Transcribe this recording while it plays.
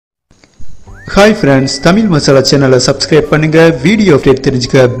Hi friends, Tamil Masala channel subscribe பண்ணுங்க video update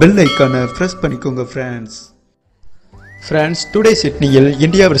தெரிஞ்சுக்க bell ஐகானை பிரஸ் பண்ணிக்கோங்க friends. Friends, today சிட்னியில்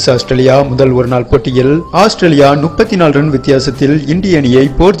இந்தியா vs ஆஸ்திரேலியா முதல் ஒரு நாள் போட்டியில் ஆஸ்திரேலியா 34 ரன் வித்தியாசத்தில் இந்திய அணியை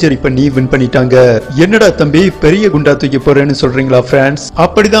போர்ஜரி பண்ணி வின் பண்ணிட்டாங்க. என்னடா தம்பி பெரிய குண்டா தூக்கி போறேன்னு சொல்றீங்களா friends?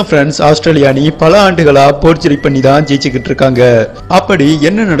 அப்படிதான் friends, ஆஸ்திரேலியா அணி பல ஆண்டுகளா போர்ஜரி பண்ணி தான் ஜெயிச்சிட்டு இருக்காங்க. அப்படி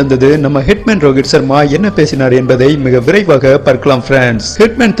என்ன நடந்தது, நம்ம ஹெட்மேன் ரோஹித் சர்மா என்ன பேசினார் என்பதை மிக விரைவாக பார்க்கலாம் friends.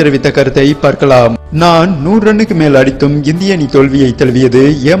 ஹெட்மேன் தெரிவித்த கருத்தை பார்க்கலாம். நான் 100 ரன்னுக்கு மேல் அடித்தும் இந்திய அணி தோல்வியை தழுவியது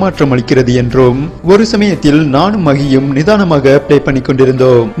ஏமாற்றம் அளிக்கிறது என்றும், ஒரு சமயத்தில் நானும் மகியும் நிதானமாக பிளே பண்ணி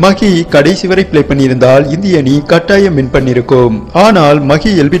கொண்டிருந்தோம். மகி கடைசி வரை பிளே பண்ணியிருந்தால் இந்திய அணி கட்டாயம் வின் பண்ணிருக்கும். ஆனால்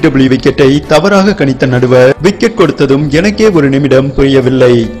மகி LBW விக்கெட்டை தவறாக கணித்த நடுவர் விக்கெட் கொடுத்ததும் எனக்கே ஒரு நிமிடம்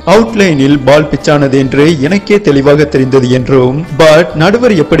புரியவில்லை. அவுட்லைனில் பால் பிச்சானது என்று எனக்கே தெளிவாக தெரிந்தது என்றும், பட்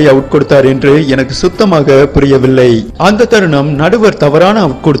நடுவர் எப்படி அவுட் கொடுத்தார் என்று எனக்கு சுத்தமாக புரியவில்லை. அந்த தருணம் நடுவர் தவறான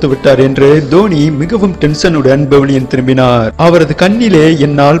அவுட் கொடுத்து விட்டார் என்று தோனி மிகவும் டென்ஷனுடன் பெவிலியன் திரும்பினார். அவரது கண்ணிலே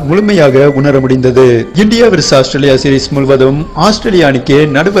என்னால் முழுமையாக உணர முடிந்தது. இந்தியா vs ஆஸ்திரேலியா சீரிஸ் முழுவதும் ஆஸ்திரேலியா அணிக்கு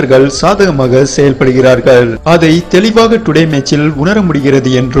நடுவர்கள் சாதகமாக செயல்படுகிறார்கள். அதை தெளிவாக டுடே மேட்சில் உணர முடிகிறது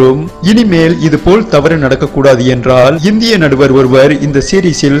என்றும், இனிமேல் இது போல் தவறு நடக்கக்கூடாது என்றால் இந்திய நடுவர் ஒருவர் இந்த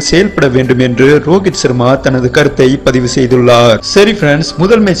சீரிஸில் செயல்பட வேண்டும் என்று ரோஹித் சர்மா தனது கருத்தை பதிவு செய்துள்ளார். சரி ஃப்ரெண்ட்ஸ்,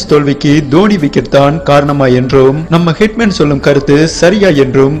 முதல் மேட்ச் தோல்விக்கு தோனி விக்கெட் தான் காரணமா என்றும், நம்ம ஹெட்மேன் சொல்லும் கருத்து சரியா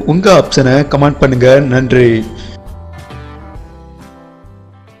என்றும் உங்க ஆப்ஷனை கமெண்ட் பண்ணுங்க. நன்றி.